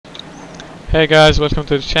Hey guys, welcome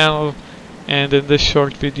to the channel, and in this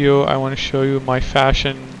short video I want to show you my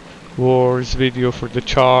fashion wars video for the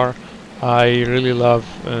char. I really love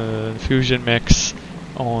infusion mix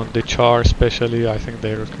on the char, especially. I think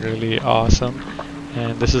they look really awesome,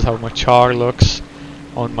 and this is how my char looks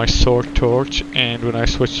on my sword torch. And when I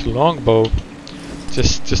switch to longbow,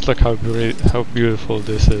 just look how beautiful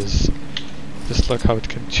this is. Just look how it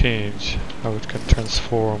can change, how it can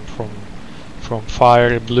transform from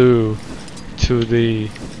fiery blue to the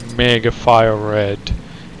mega fire red.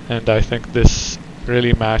 And I think this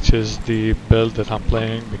really matches the build that I'm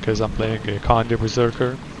playing, because I'm playing a Conde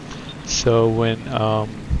Berserker. So when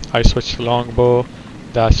I switch to longbow,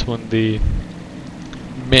 that's when the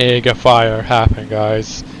mega fire happened,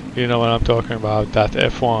 guys. You know what I'm talking about, that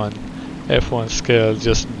F1 skill,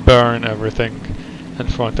 just burn everything in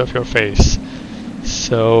front of your face.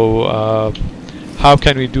 So how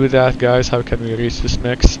can we do that, guys? How can we reach this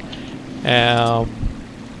mix?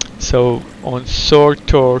 So on sword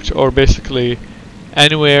torch, or basically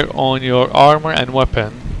anywhere on your armor and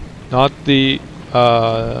weapon, not the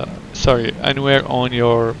anywhere on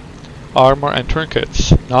your armor and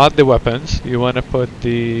trinkets, not the weapons, you want to put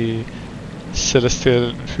the Celestial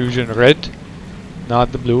Infusion red,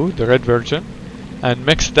 not the blue, the red version, and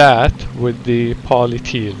mix that with the poly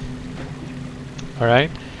teal.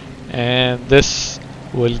 Alright, and this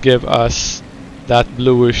will give us that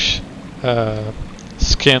bluish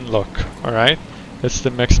skin look. Alright, it's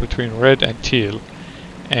the mix between red and teal.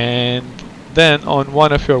 And then on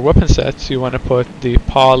one of your weapon sets you want to put the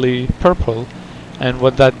poly purple, and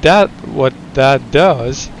what that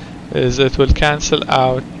does is it will cancel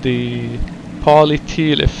out the poly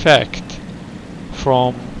teal effect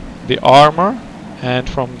from the armor and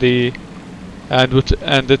from the and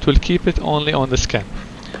it will keep it only on the skin.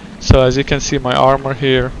 So as you can see, my armor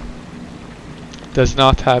here does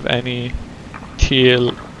not have any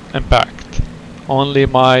teal impact, only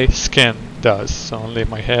my skin does. So only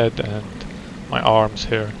my head and my arms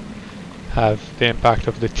here have the impact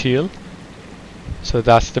of the teal. So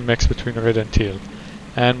that's the mix between red and teal.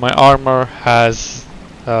 And my armor has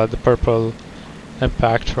the purple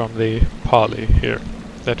impact from the poly here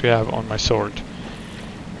that we have on my sword.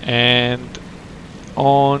 And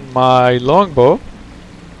on my longbow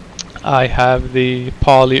I have the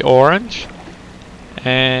poly orange,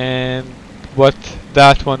 and what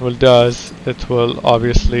that one will does, it will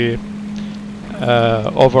obviously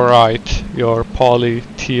overwrite your poly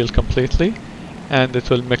teal completely, and it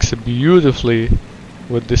will mix beautifully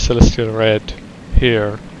with the celestial red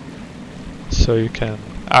here, so you can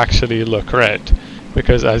actually look red,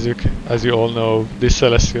 because as you all know, the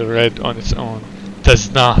celestial red on its own does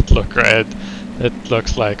not look red. It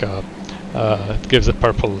looks like it gives a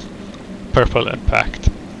purple impact.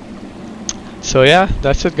 So yeah,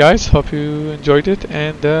 that's it, guys. Hope you enjoyed it,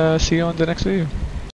 and see you on the next video.